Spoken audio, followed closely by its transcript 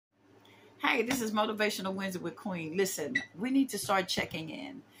Hey, this is Motivational Wednesday with Queen. Listen, we need to start checking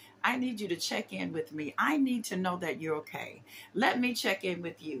in. I need you to check in with me. I need to know that you're okay. Let me check in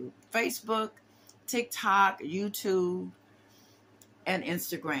with you. Facebook, TikTok, YouTube, and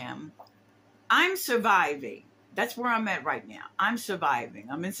Instagram. I'm surviving. That's where I'm at right now. I'm surviving.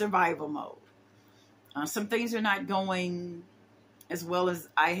 I'm in survival mode. Some things are not going as well as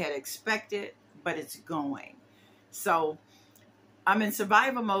I had expected, but it's going. So I'm in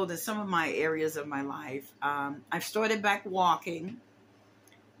survival mode in some of my areas of my life. I've started back walking,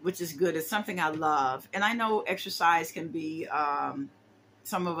 which is good. It's something I love. And I know exercise can be,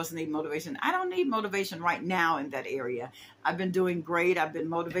 some of us need motivation. I don't need motivation right now in that area. I've been doing great. I've been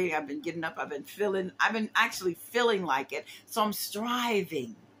motivated. I've been getting up. I've been actually feeling like it. So I'm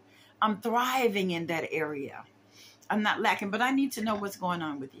striving. I'm thriving in that area. I'm not lacking, but I need to know what's going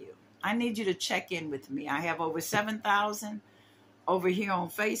on with you. I need you to check in with me. I have over 7,000 over here on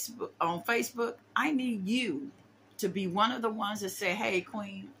Facebook. I need you to be one of the ones that say, hey,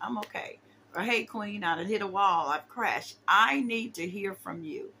 Queen, I'm okay. Or, hey, Queen, I done hit a wall. I've crashed. I need to hear from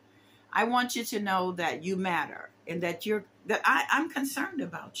you. I want you to know that you matter and that I'm concerned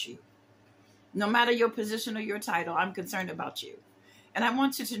about you. No matter your position or your title, I'm concerned about you. And I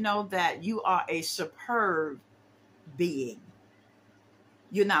want you to know that you are a superb being.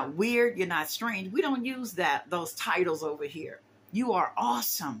 You're not weird. You're not strange. We don't use those titles over here. You are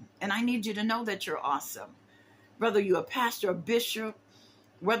awesome. And I need you to know that you're awesome. Whether you're a pastor, a bishop,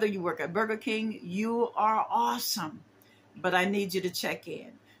 whether you work at Burger King, you are awesome. But I need you to check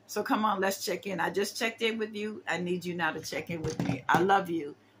in. So come on, let's check in. I just checked in with you. I need you now to check in with me. I love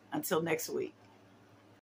you. Until next week.